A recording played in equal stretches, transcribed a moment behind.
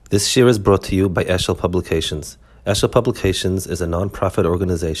This shir is brought to you by Eshel Publications. Eshel Publications is a non-profit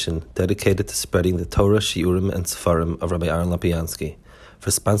organization dedicated to spreading the Torah, Shiurim, and Sefarim of Rabbi Aaron Lapiansky. For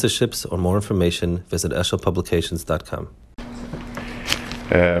sponsorships or more information, visit eshelpublications.com.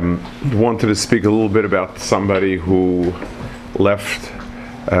 Wanted to speak a little bit about somebody who left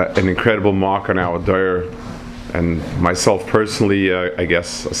an incredible mark on our Dor, and myself personally, I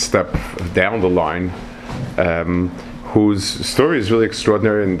guess, a step down the line, whose story is really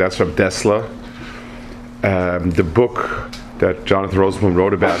extraordinary, and that's from Dessler. The book that Jonathan Rosenblum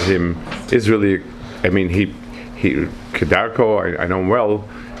wrote about him is really, he Kedarko, I know him well.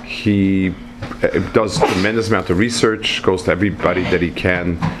 He does tremendous amount of research, goes to everybody that he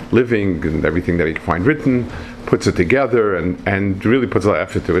can living and everything that he can find written, puts it together and really puts a lot of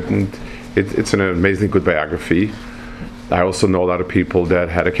effort to it, and it's an amazingly good biography. I also know a lot of people that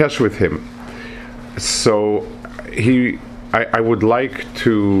had a cash with him. So I would like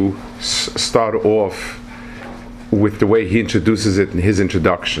to start off with the way he introduces it in his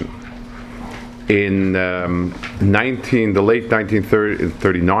introduction. In the late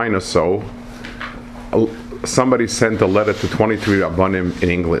 1939 or so, somebody sent a letter to 23 Rabbanim in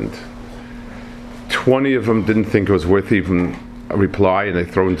England. 20 of them didn't think it was worth even a reply, and they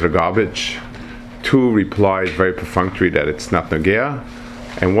throw it into the garbage. 2 replied very perfunctory that it's not Nagea,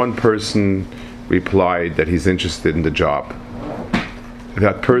 and 1 person replied that he's interested in the job.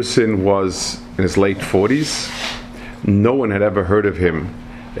 That person was in his late 40s. No one had ever heard of him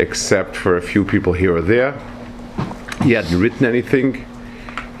except for a few people here or there. He hadn't written anything.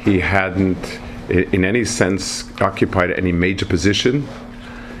 He hadn't, in any sense, occupied any major position.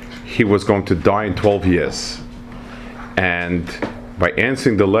 He was going to die in 12 years. And by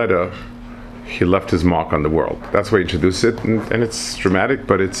answering the letter, he left his mark on the world. That's why he introduced it, and it's dramatic,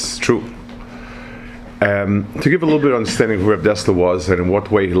 but it's true. To give a little bit of understanding of who Reb Dessler was and in what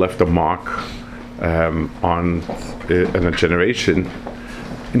way he left a mark on a generation,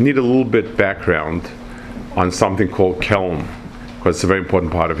 you need a little bit background on something called Kelm, because it's a very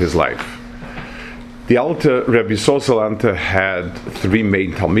important part of his life. The Alter Reb Yisrael Salanter had 3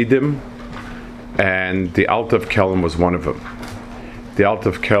 main Talmidim, and the Alter of Kelm was one of them. The Alter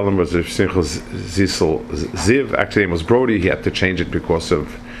of Kelm was Reb Simcha Zissel Ziv. Actually, his name was Brody. He had to change it because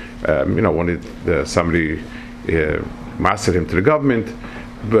of somebody mastered him to the government,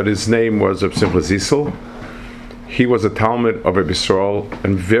 but his name was Reb Simcha Zissel. He was a Talmud of Reb Yisrael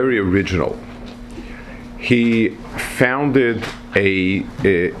and very original. He founded he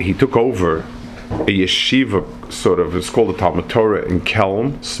took over a yeshiva, sort of, it's called the Talmud Torah in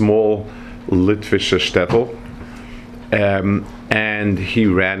Kelm, small Litvische shtetl, and he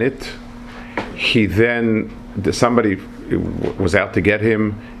ran it. He then, somebody was out to get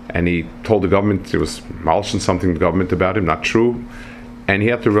him, and he told the government, he was malshing something to the government about him, not true, and he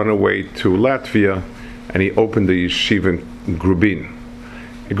had to run away to Latvia, and he opened the yeshiva in Grubin.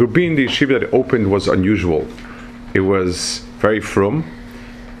 In Grubin, the yeshiva that opened was unusual. It was very frum.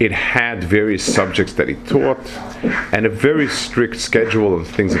 It had various subjects that he taught, and a very strict schedule of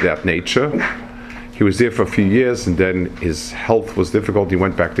things of that nature. He was there for a few years, and then his health was difficult. He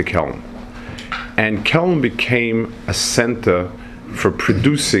went back to Kelm. And Kelm became a center for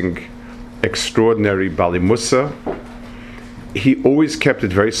producing extraordinary Bali Musa. He always kept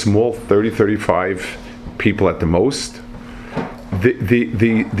it very small, 30, 35 people at the most.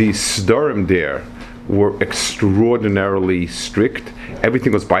 The Sdorim there were extraordinarily strict.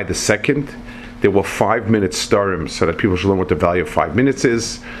 Everything was by the second. There were 5-minute Sdorim so that people should learn what the value of 5 minutes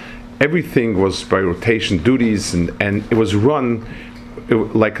is. Everything was by rotation duties, and it was run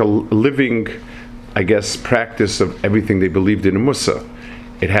like a living, I guess, practice of everything they believed in Musa.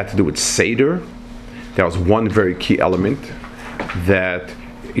 It had to do with Seder. That was one very key element, that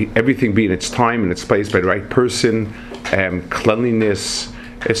everything be in its time and its place by the right person, cleanliness,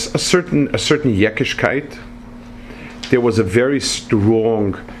 a certain yekishkeit. There was a very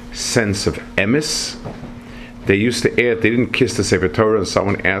strong sense of emes. They used to add, they didn't kiss the Sefer Torah, and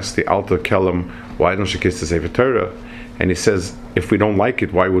someone asked the Alter Kelm, why don't you kiss the Sefer Torah? And he says, if we don't like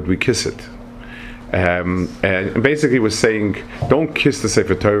it, why would we kiss it? And basically was saying, don't kiss the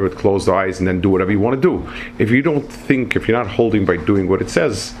Sefer Torah with closed eyes and then do whatever you want to do. If you're not holding by doing what it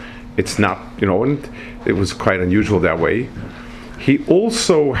says, it's not, and it was quite unusual that way. He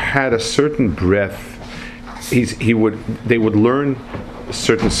also had a certain breadth. They would learn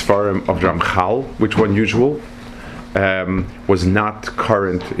certain Sfarim of Ramchal, which were unusual, was not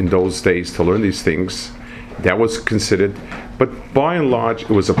current in those days to learn these things. That was considered, but by and large, it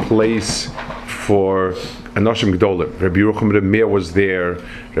was a place for Anoshim Gdolim. Rabbi Yerucham Meir was there.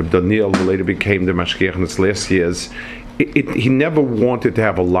 Rabbi Daniel, who later became the Mashgiach in his last years. he never wanted to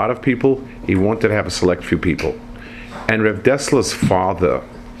have a lot of people. He wanted to have a select few people. And Rav Dessler's father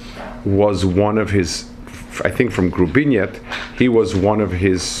was one of his, I think from Grubinyet, he was one of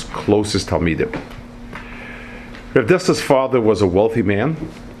his closest Talmidim. Rav Dessler's father was a wealthy man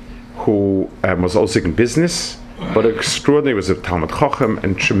who was also in business, but extraordinary, was a Talmud Chacham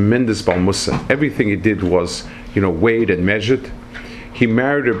and tremendous Bal Musa. Everything he did was, weighed and measured. He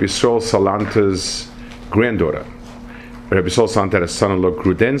married Rabbi Yisrael Salanta's granddaughter. Rabbi Yisrael Salanta had a son-in-law,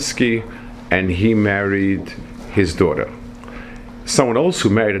 Grudensky, and he married his daughter. Someone else who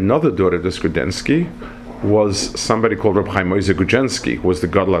married another daughter of this Grudensky was somebody called Rabbi Chaim Moise Grudensky, who was the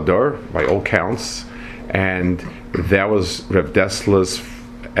Gadol Ador by all counts, and that was Rav Dessler's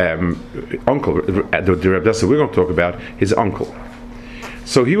uncle, the Rav Dessler we're going to talk about, his uncle.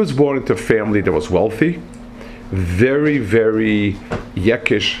 So he was born into a family that was wealthy, very, very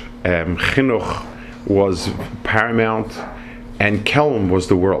yekish, chinuch was paramount, and Kelm was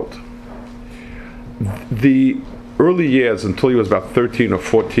the world. The early years, until he was about 13 or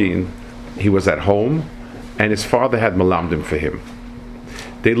 14, he was at home, and his father had malamdim for him.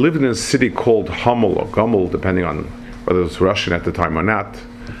 They lived in a city called Hummel or Gummel, depending on whether it was Russian at the time or not.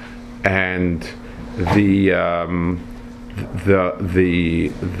 And the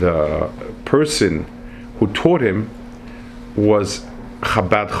person who taught him was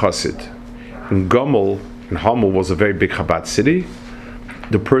Chabad Chassid. In Gummel, in Hummel, was a very big Chabad city.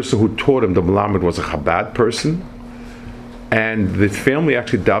 The person who taught him, the Melamed, was a Chabad person. And the family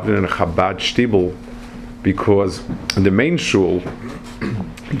actually davened in a Chabad shtibel because in the main shul,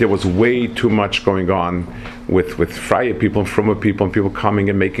 there was way too much going on with Freie people and Frummer people and people coming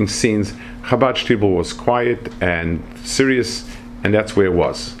and making scenes. Chabad shtibel was quiet and serious, and that's where it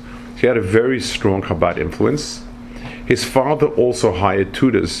was. He had a very strong Chabad influence. His father also hired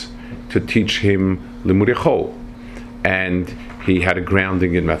tutors to teach him Limudei Chol, and he had a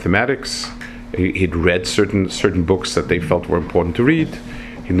grounding in mathematics. He'd read certain books that they felt were important to read.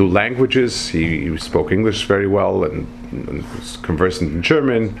 He knew languages. He spoke English very well and was conversant in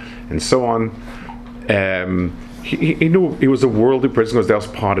German and so on. He knew he was a worldly person because that was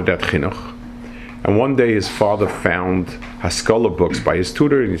part of that chinuch. And one day his father found Haskalah books by his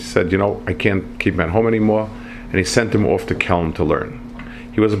tutor, and he said, I can't keep him at home anymore. And he sent him off to Kelm to learn.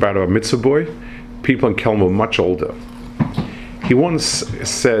 He was about a mitzvah boy. People in Kelm were much older. He once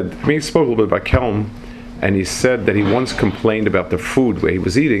said, he spoke a little bit about Kelm, and he said that he once complained about the food where he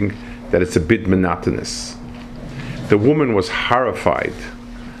was eating, that it's a bit monotonous. The woman was horrified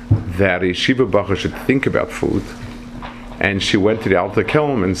that a yeshiva bacher should think about food, and she went to the Alter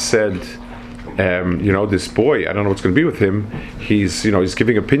Kelm and said, this boy, I don't know what's going to be with him. He's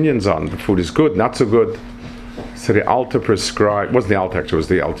giving opinions on the food is good, not so good. So the Alter prescribed, wasn't the Alter actually, it was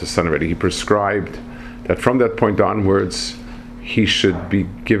the Alter's son already. He prescribed that from that point onwards, he should be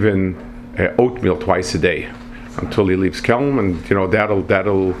given oatmeal twice a day until he leaves Kelm, and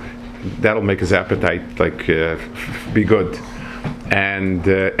that'll make his appetite be good.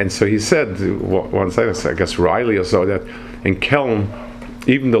 And so he said once, I guess Riley or so, that in Kelm,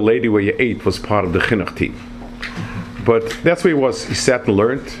 even the lady where you ate was part of the chinuch team. But that's where he was. He sat and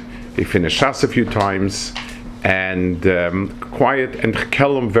learned. He finished Shas a few times, and quiet. And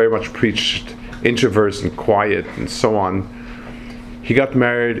Kelm very much preached introverts and quiet and so on. He got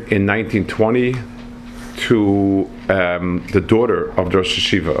married in 1920 to the daughter of the Rosh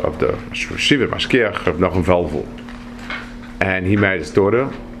Yeshiva, of the Yeshiva Mashkiach of Nachum Velvel. And he married his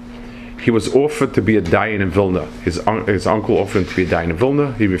daughter. He was offered to be a dayan in Vilna. His uncle offered him to be a dayan in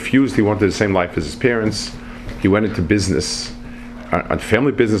Vilna. He refused. He wanted the same life as his parents. He went into business,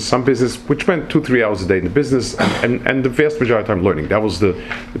 family business, some business, which meant 2-3 hours a day in the business, and the vast majority of the time learning. That was the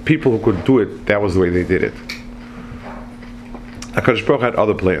people who could do it, that was the way they did it. HaKadosh Baruch had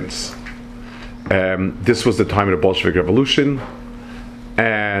other plans. This was the time of the Bolshevik Revolution,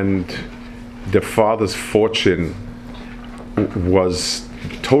 and the father's fortune was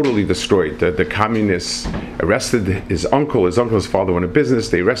totally destroyed. The communists arrested his uncle. His father went into business.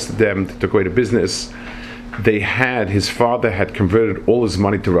 They arrested them. They took away the business. His father had converted all his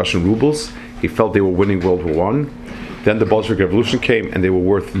money to Russian rubles. He felt they were winning World War I. Then the Bolshevik Revolution came, and they were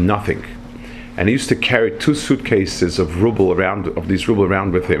worth nothing. And he used to carry 2 suitcases of these ruble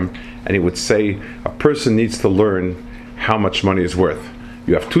around with him, and he would say, a person needs to learn how much money is worth.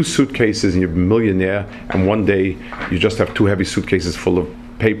 You have 2 suitcases and you're a millionaire, and one day you just have 2 heavy suitcases full of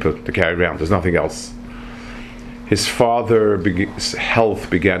paper to carry around. There's nothing else. His father's health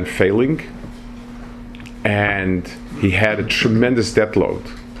began failing, and he had a tremendous debt load.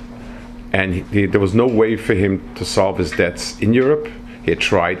 And there was no way for him to solve his debts in Europe. He had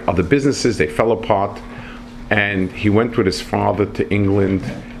tried other businesses, they fell apart. And he went with his father to England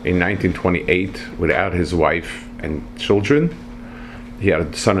in 1928 without his wife and children. He had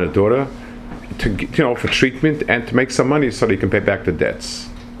a son and a daughter, for treatment and to make some money so that he can pay back the debts.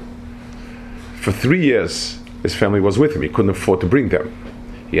 For 3 years, his family was with him. He couldn't afford to bring them.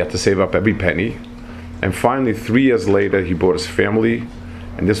 He had to save up every penny. And finally, 3 years later, he brought his family,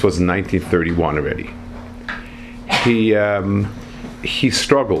 and this was 1931 already. He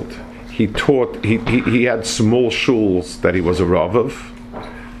struggled. He taught. He had small shuls that he was a rav of.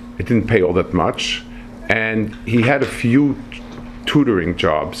 It didn't pay all that much, and he had a few tutoring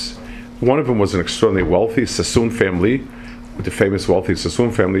jobs. One of them was an extraordinarily wealthy Sassoon family, the famous wealthy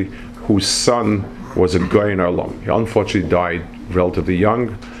Sassoon family, whose son was a Goyen Olam. He unfortunately died relatively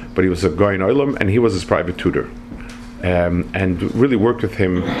young, but he was a Goyen Olam, and he was his private tutor. And really worked with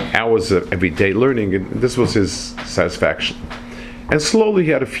him hours of every day learning, and this was his satisfaction. And slowly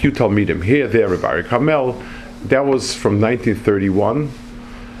he had a few Talmidim, here, there, Rabbi Carmel. That was from 1931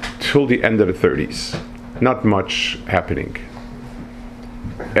 till the end of the 30s. Not much happening.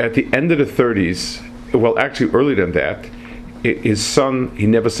 At the end of the 30s, well, actually earlier than that, his son, he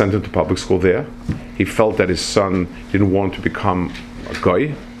never sent him to public school there. He felt that his son didn't want to become a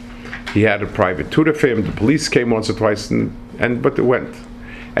guy. He had a private tutor for him. The police came once or twice, but they went.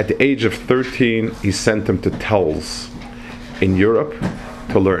 At the age of 13, he sent him to Telz in Europe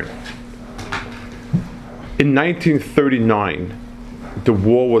to learn. In 1939, the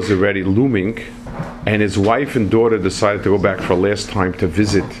war was already looming, and his wife and daughter decided to go back for a last time to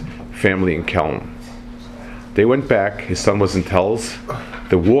visit family in Kelm. They went back. His son was in Telz.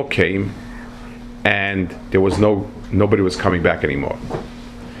 The war came, and there was nobody was coming back anymore.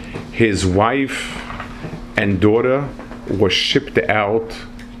 His wife and daughter were shipped out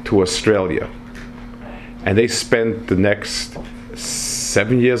to Australia, and they spent the next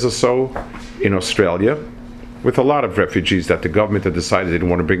 7 years or so in Australia with a lot of refugees that the government had decided they didn't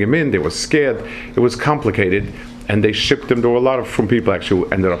want to bring him in. They were scared. It was complicated, and they shipped them. There were a lot of from people actually who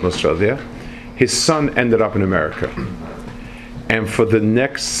ended up in Australia. His son ended up in America, and for the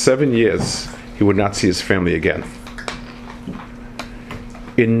next 7 years, he would not see his family again.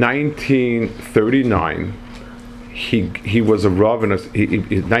 In 1939, he was a Rav. In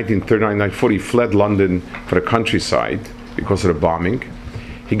 1939, 1940, he fled London for the countryside because of the bombing.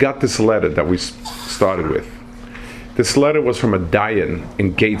 He got this letter that we started with. This letter was from a Dayan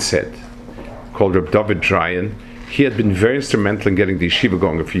in Gateshead called Reb David Dryan. He had been very instrumental in getting the yeshiva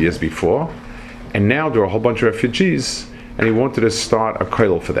going a few years before, and now there were a whole bunch of refugees, and he wanted to start a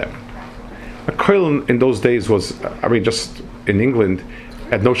kollel for them. A kollel in those days was, just in England,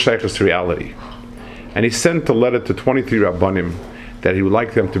 had no shaykhs to reality. And he sent a letter to 23 Rabbanim that he would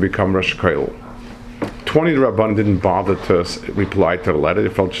like them to become Rosh Kollel. 20 Rabbanim didn't bother to reply to the letter. They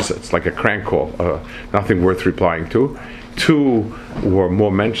felt it's like a crank call, nothing worth replying to. 2 were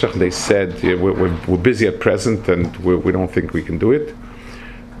more menshach. They said, we're busy at present and we don't think we can do it.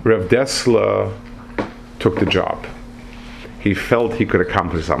 Rev Dessler took the job. He felt he could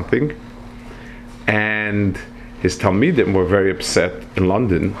accomplish something. And his Talmidim were very upset in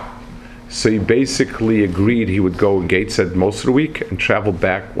London, so he basically agreed he would go in Gateshead most of the week and travel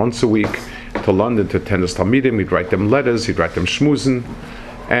back once a week to London to attend his Talmidim. He'd write them letters, he'd write them shmuzen,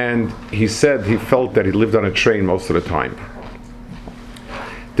 and he said he felt that he lived on a train most of the time.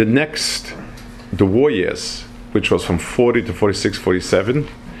 The war years, which was from 40 to 46, 47,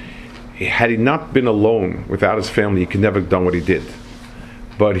 had he not been alone without his family, he could never have done what he did.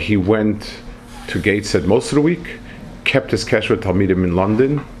 But he went to Gateshead most of the week, kept his kesher Talmidim in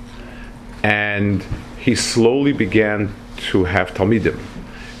London, and he slowly began to have Talmidim.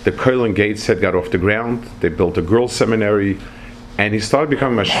 The kollel in Gateshead got off the ground. They built a girls' seminary, and he started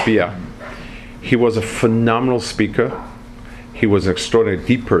becoming a mashpia. He was a phenomenal speaker. He was an extraordinarily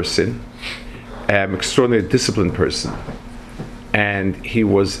deep person, extraordinarily disciplined person, and he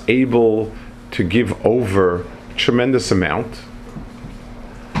was able to give over a tremendous amount.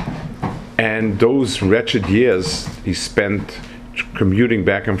 And those wretched years he spent commuting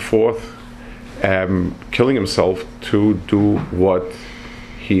back and forth, killing himself to do what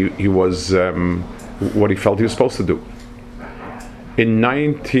he felt he was supposed to do. In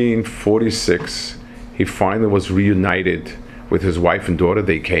 1946, he finally was reunited with his wife and daughter.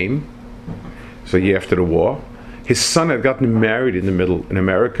 They came, so a year after the war. His son had gotten married in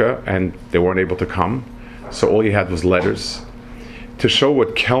America, and they weren't able to come, so all he had was letters. To show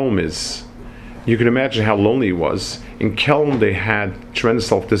what Kelm is, you can imagine how lonely he was. In Kelm, they had tremendous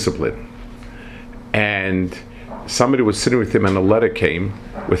self-discipline. And somebody was sitting with him, and a letter came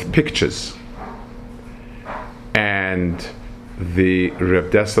with pictures. And the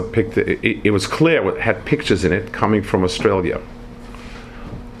Reb Dessler picked it was clear it had pictures in it coming from Australia.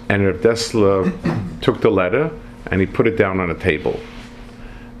 And Reb Dessler took the letter and he put it down on a table.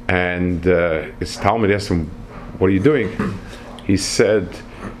 And his Talmud asked him, "What are you doing?" He said,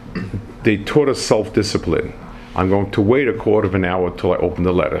 "They taught us self-discipline. I'm going to wait a quarter of an hour till I open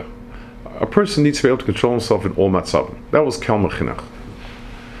the letter." A person needs to be able to control himself in all matzavim. That was Kel Mechinach.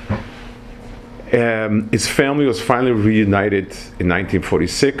 His family was finally reunited in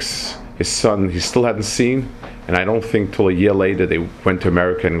 1946. His son, he still hadn't seen, and I don't think till a year later they went to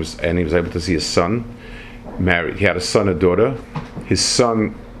America and he was able to see his son. Married. He had a son, a daughter. His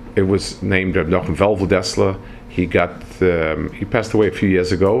son, it was named Nachum Velvel Dessler. He passed away a few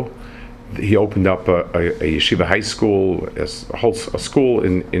years ago. He opened up a yeshiva high school, a school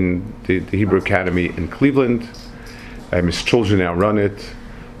in the Hebrew Academy in Cleveland. His children now run it.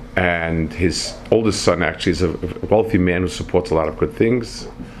 And his oldest son actually is a wealthy man who supports a lot of good things.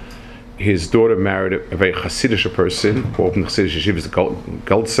 His daughter married a very Hasidic person who opened Hasidic yeshivas,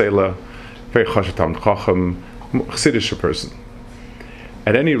 Dessler, very Chashatam Chacham, Hasidic person.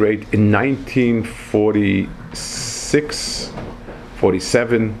 At any rate, in 1946,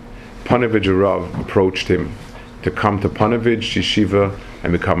 47, Panovich Rav approached him to come to Panovich Yeshiva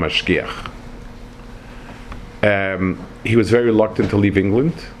and become a shgiach. He was very reluctant to leave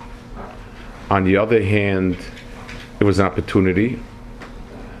England. On the other hand, it was an opportunity,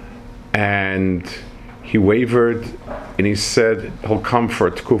 and he wavered, and he said he'll come for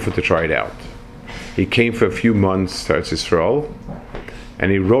a tekufa to try it out. He came for a few months to Eretz Yisrael,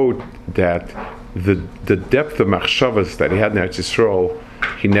 and he wrote that the depth of machshavas that he had in Eretz Yisrael,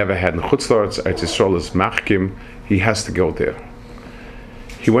 he never had in Chutz La'aretz. Eretz Yisrael is machkim. He has to go there.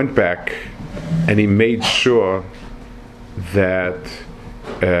 He went back, and he made sure that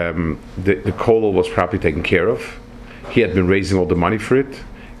the kollel was properly taken care of. He had been raising all the money for it.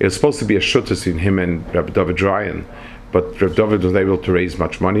 It was supposed to be a shutz between him and Rabbi David Ryan, but Rabbi David was able to raise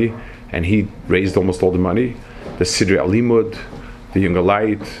much money, and he raised almost all the money. The Sidrei Alimud, the Younger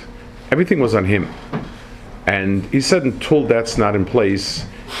Light, everything was on him. And he said until that's not in place,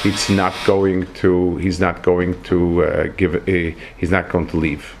 he's not going to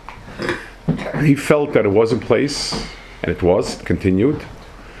leave. He felt that it was in place, and it continued.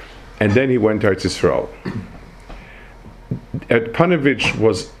 And then he went to Eretz Yisrael. At Panovich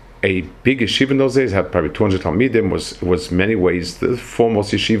was a big yeshiva in those days, had probably 200 Talmidim, was many ways the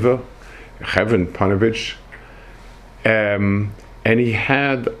foremost yeshiva, Heaven Panovich. And he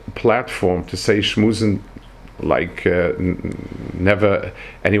had a platform to say shmuzin like never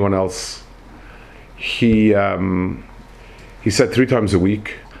anyone else. He said 3 times a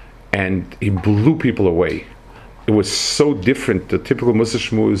week, and he blew people away. It was so different. The typical Musa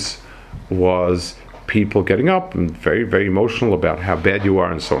shmuz was people getting up and very, very emotional about how bad you are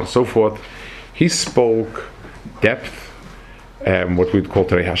and so on and so forth. He spoke depth, what we'd call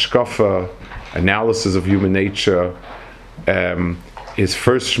today hashkafa, analysis of human nature. His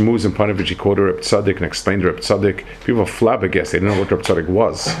first shmuz in Panovich, he quoted Reb Tzaddik and explained Reb Tzaddik. People were flabbergasted. They didn't know what Reb Tzaddik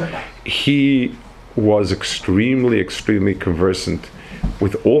was. He was extremely, extremely conversant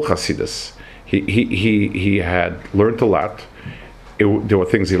with all Hasidus. He had learned a lot. There were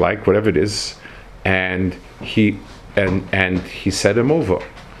things he liked, whatever it is, and he said him over.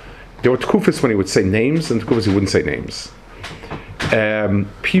 There were tkufas when he would say names, and tkufas he wouldn't say names.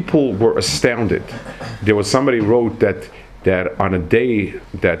 People were astounded. There was somebody wrote that on a day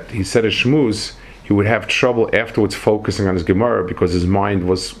that he said a shmuz, he would have trouble afterwards focusing on his Gemara because his mind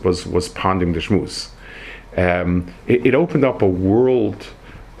was pondering the shmuz. It opened up a world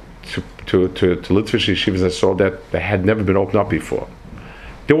to Litvish yeshivas that saw that had never been opened up before.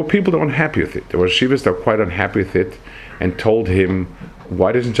 There were people that were unhappy with it. There were yeshivas that were quite unhappy with it and told him,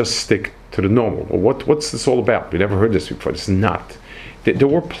 why doesn't it just stick to the normal? Well, what's this all about? We never heard this before. It's not. There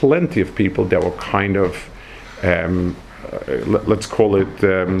were plenty of people that were kind of, let's call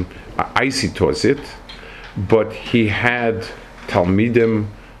it icy towards it, but he had Talmidim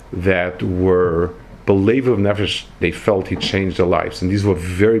that were believe of nefesh. They felt he changed their lives, and these were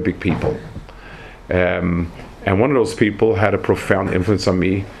very big people. And one of those people had a profound influence on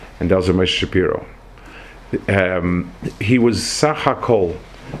me, and that was Ramesh Shapiro. He was Sach HaKol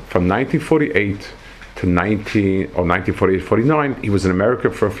from 1948 to 1948-49. He was in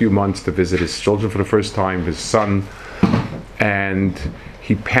America for a few months to visit his children for the first time, his son, and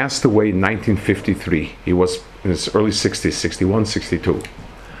he passed away in 1953. He was in his early 60s, 61, 62.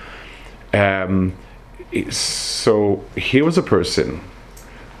 So he was a person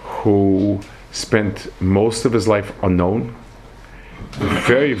who spent most of his life unknown,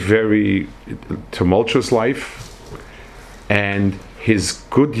 very, very tumultuous life, And his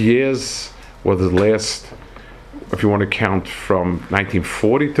good years were the last, if you want to count from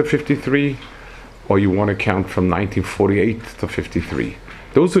 1940 to 53, or you want to count from 1948 to 53.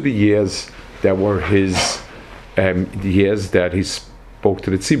 Those are the years that were his years that he spoke to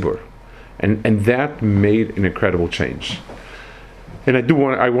the tzibur. And that made an incredible change. And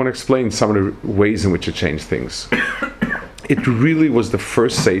I want to explain some of the ways in which it changed things. It really was the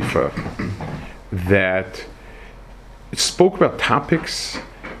first sefer that spoke about topics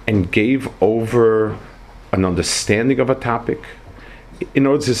and gave over an understanding of a topic. In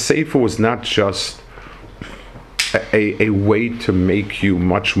other words, the sefer was not just a way to make you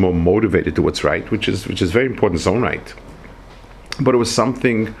much more motivated to what's right, which is very important in its own right. But it was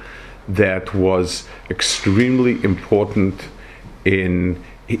something that was extremely important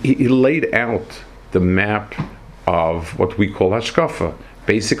he laid out the map of what we call hashkafa,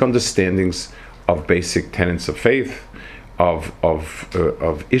 basic understandings of basic tenets of faith, of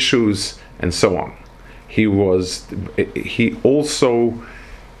issues, and so on. He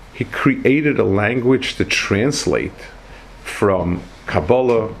created a language to translate from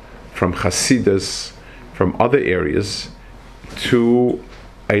Kabbalah, from Hasidus, from other areas to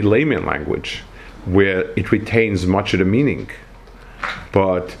a layman language where it retains much of the meaning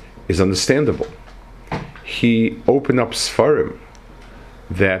but is understandable. He opened up Sfarim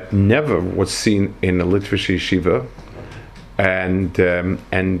that never was seen in a Litvish yeshiva, and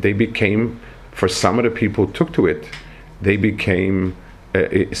they became, for some of the people who took to it, they became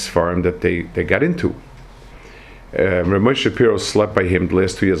Sfarim that they got into. Ramesh Shapiro slept by him the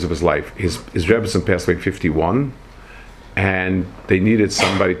last 2 years of his life. His Rebbetzin passed away at 51, and they needed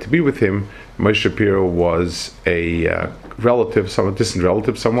somebody to be with him. Ramesh Shapiro was a relative, somewhat distant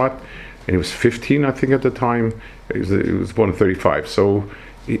relative, somewhat, and he was 15, I think, at the time. He was born in 35. So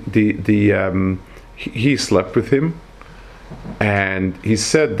he slept with him, and he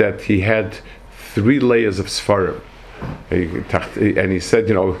said that he had 3 layers of Sfarim. And he said,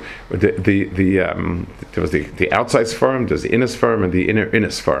 there was the outside Sfarim, there's the inner Sfarim, and the inner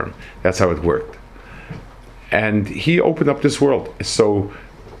Sfarim. That's how it worked. And he opened up this world. So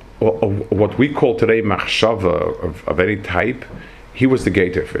what we call today machshava of any type, he was the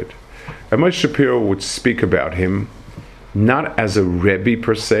gate of it. And Moshe Shapiro would speak about him not as a Rebbe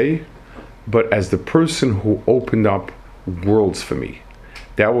per se, but as the person who opened up worlds for me.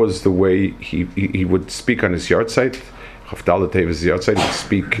 That was the way he would speak on his yard site. His yard site.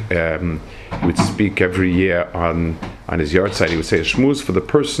 He would speak every year on his yard site. He would say a shmuz for the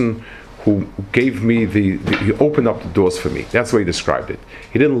person who gave me he opened up the doors for me. That's the way he described it.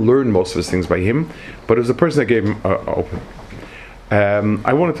 He didn't learn most of his things by him, but it was the person that gave him open.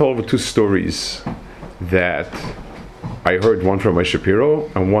 I want to tell over 2 stories that I heard, one from Moshe Shapiro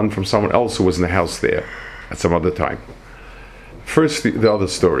and one from someone else who was in the house there at some other time. First, the other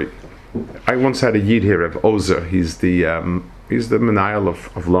story. I once had a yid here, Rav Ozer. He's the Menayel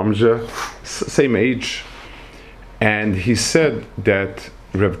of Lomja, same age, and he said that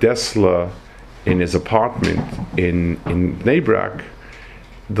Rav Dessler, in his apartment in Bnei Brak,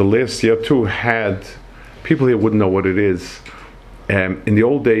 the last year or 2 had, people here wouldn't know what it is. In the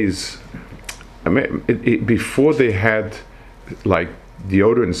old days, before they had like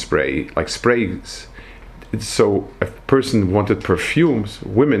deodorant spray, like sprays, so if a person wanted perfumes,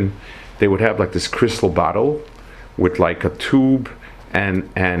 women, they would have like this crystal bottle with like a tube and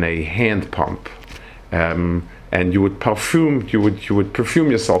a hand pump. And you would perfume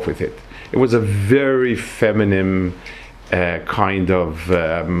yourself with it. It was a very feminine kind of,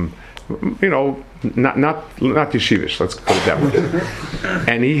 not yeshivish, let's put it that way.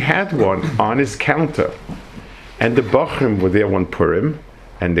 And he had one on his counter, and the Bachrim were there one Purim,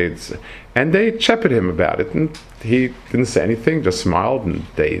 and they shepherded him about it, and he didn't say anything, just smiled, and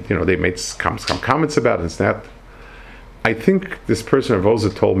they made some comments about it and that. I think this person, Rav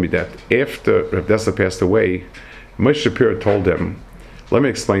Ozer, told me that after Rav Dessler passed away, Moshe Shapiro told them, let me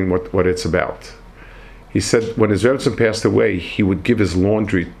explain what it's about. He said when his Rebbetzin passed away, he would give his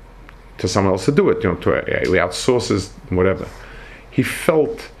laundry to someone else to do it, we outsources, whatever. He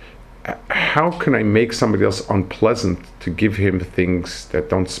felt, how can I make somebody else unpleasant to give him things that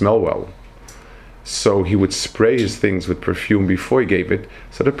don't smell well? So he would spray his things with perfume before he gave it,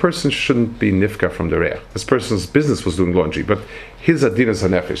 so the person shouldn't be nifka from the re'ah. This person's business was doing laundry, but his adinas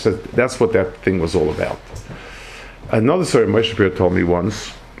hanefesh, that's what that thing was all about. Another story Moshe Shapiro told me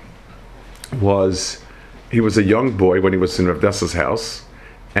once was, he was a young boy when he was in Rav Dessler's house,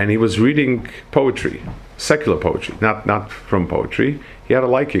 and he was reading poetry, secular poetry, not from poetry. He had a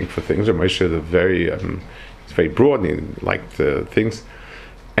liking for things. Moshe is very broad, and he liked things.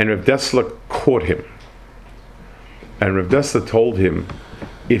 And Rav Dessler caught him. And Rav Dessler told him,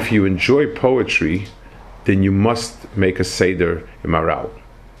 if you enjoy poetry, then you must make a seder in Maral.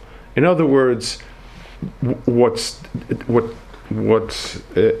 In other words, what's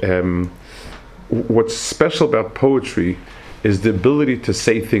special about poetry is the ability to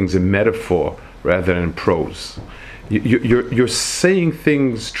say things in metaphor rather than in prose. You're saying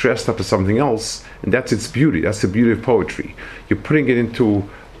things dressed up as something else, and that's its beauty. That's the beauty of poetry. You're putting it into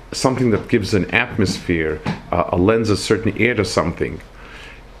something that gives an atmosphere, a lens of certain air to something.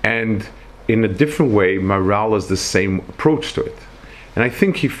 And in a different way, Maral is the same approach to it. And I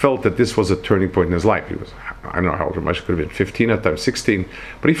think he felt that this was a turning point in his life. He was, I don't know how old Ramesh could have been, 15 at the time, 16,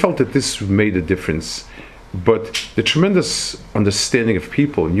 but he felt that this made a difference. But the tremendous understanding of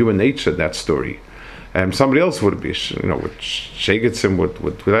people and human nature, that story, somebody else would be, would shake him, would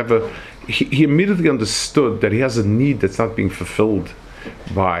whatever. He immediately understood that he has a need that's not being fulfilled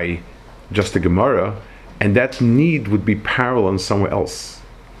by just the Gemara, and that need would be parallel somewhere else.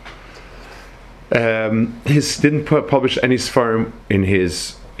 He didn't publish any Sfarim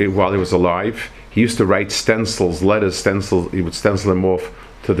while he was alive. He used to write stencils, he would stencil them off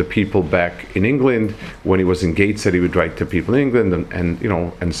to the people back in England. When he was in Gateshead, he would write to people in England,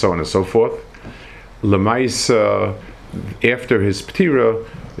 and so on and so forth. Lemais, after his Ptira,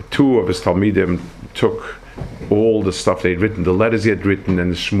 two of his Talmidim took all the stuff they'd written, the letters he had written,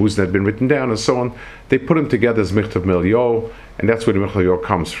 and the shmuz that had been written down, and so on. They put them together as Michtav Melio, and that's where the Michtav Melio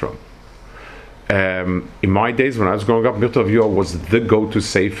comes from. In my days, when I was growing up, Michtav Melio was the go-to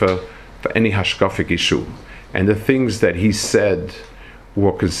sefer for any hashkafic issue, and the things that he said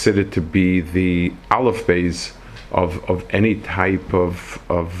were considered to be the aleph beis of any type of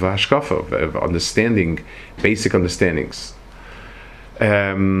hashkafa, of understanding, basic understandings.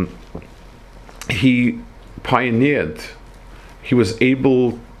 He pioneered. He was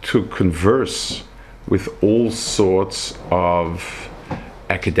able to converse with all sorts of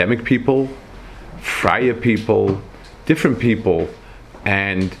academic people, Freie people, different people,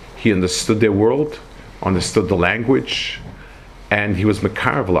 and he understood their world, understood the language, and he was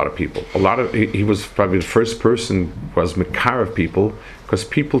makar of a lot of people. He was probably the first person who was makar of people, because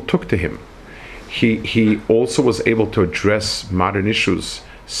people took to him. He also was able to address modern issues,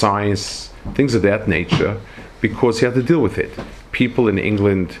 science, things of that nature, because he had to deal with it. People in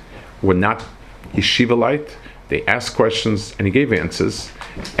England were not yeshivalite. They asked questions and he gave answers,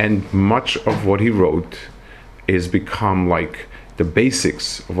 and much of what he wrote is become like the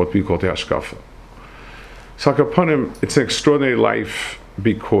basics of what we call the hashkafa. So upon him, it's an extraordinary life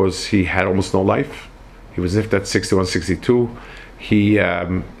because he had almost no life. He was nifted at 61, 62. He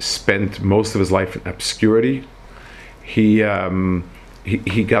spent most of his life in obscurity. He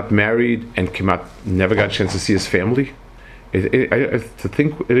got married and came out, never got a chance to see his family. To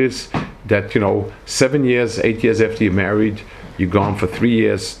think it is that, 7 years, 8 years after you're married, you're gone for 3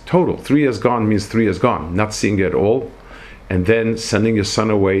 years total. 3 years gone means 3 years gone, not seeing it at all. And then sending your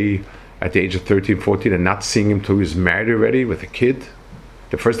son away at the age of 13, 14 and not seeing him till he was married already with a kid.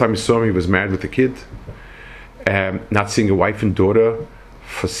 The first time you saw him, he was married with a kid. Not seeing a wife and daughter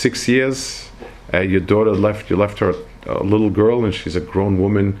for 6 years. Your daughter you left her a little girl, and she's a grown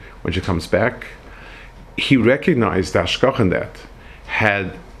woman when she comes back. He recognized the hashkach in that.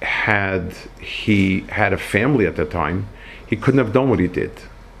 Had he had a family at that time, he couldn't have done what he did.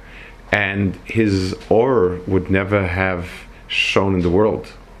 And his aura would never have shown in the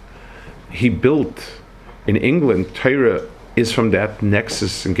world. He built, in England, Torah is from that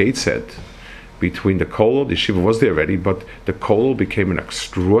nexus in Gateshead between the Kollel. The yeshiva was there already, but the Kollel became an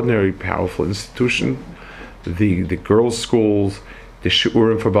extraordinary, powerful institution. The girls' schools, the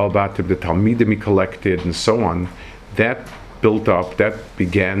shiurim for Baal Batim, the Talmidim he collected, and so on, that built up, that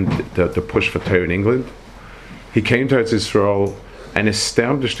began the push for Torah in England. He came to Eretz Yisrael and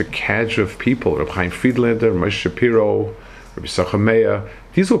established a cadre of people, Reb Chaim Friedlander, Moshe Shapiro, Rabbi Yisachar Meir.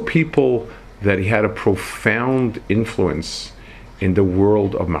 These were people that he had a profound influence in the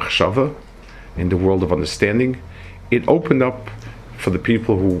world of machshava, in the world of understanding. It opened up for the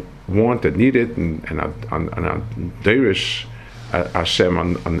people who wanted, needed, and Deirish Hashem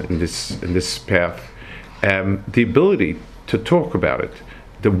in this path, the ability to talk about it,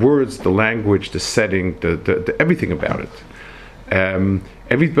 the words, the language, the setting, the everything about it.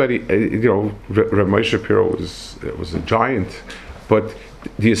 Everybody, Rav Moshe Shapiro was a giant, but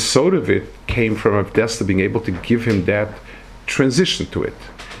the yesod of it came from Rav Dessler being able to give him that transition to it.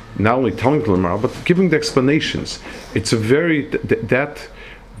 Not only telling them, but giving the explanations. It's a very,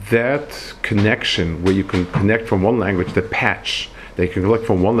 that connection where you can connect from one language, the patch, they can connect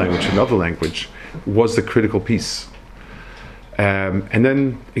from one language to another language, was the critical piece. And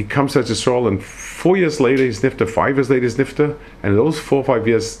then he comes to Israel, and 4 years later he's Nifta, 5 years later he's Nifta, and in those 4 or 5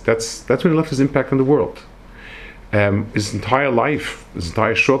 years, that's when he left his impact on the world. His entire life, his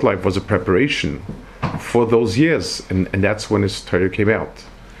entire short life, was a preparation for those years, and that's when his Torah came out.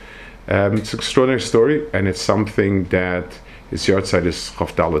 It's an extraordinary story, and it's something that his yahrzeit is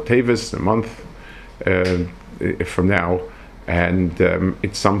Chof Dalet Teves, a month from now, and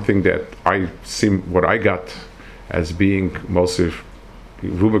it's something that I see what I got as being mostly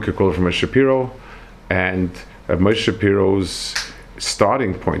Rubik called from Moshe Shapiro, and Moshe Shapiro's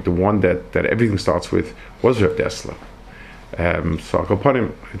starting point, the one that everything starts with, was Reb Dessler. So I'll go upon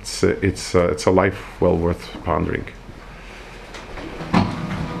him. It's a life well worth pondering.